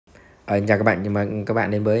Chào các bạn, chào mừng các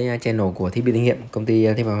bạn đến với channel của thiết bị thí nghiệm công ty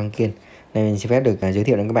thép và Hoàng Kiên. Đây mình xin phép được giới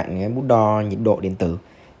thiệu đến các bạn cái bút đo nhiệt độ điện tử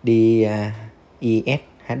DYS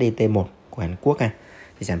HDT-1 của Hàn Quốc.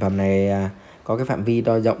 Thì sản phẩm này có cái phạm vi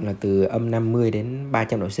đo rộng là từ âm 50 đến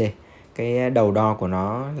 300 độ C. Cái đầu đo của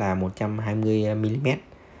nó là 120 mm,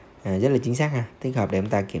 rất là chính xác, thích hợp để chúng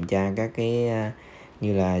ta kiểm tra các cái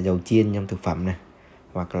như là dầu chiên trong thực phẩm này,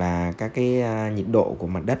 hoặc là các cái nhiệt độ của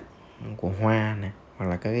mặt đất, của hoa này, hoặc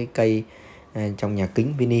là các cái cây trong nhà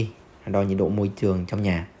kính mini, đo nhiệt độ môi trường trong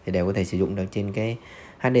nhà thì đều có thể sử dụng được trên cái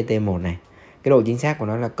HDT-1 này. Cái độ chính xác của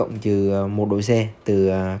nó là cộng trừ 1 độ C,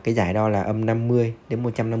 từ cái giải đo là âm 50 đến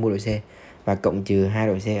 150 độ C, và cộng trừ 2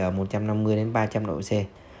 độ C ở 150 đến 300 độ C.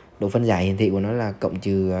 Độ phân giải hiển thị của nó là cộng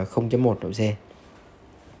trừ 0.1 độ C.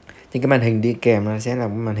 Trên cái màn hình đi kèm nó sẽ là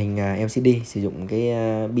một màn hình LCD sử dụng cái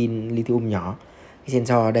pin lithium nhỏ. Cái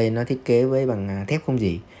sensor ở đây nó thiết kế với bằng thép không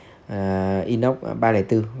rỉ, inox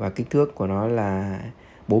 304, và kích thước của nó là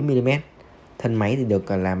 4 mm. Thân máy thì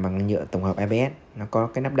được làm bằng nhựa tổng hợp ABS, nó có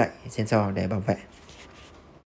cái nắp đậy sensor để bảo vệ.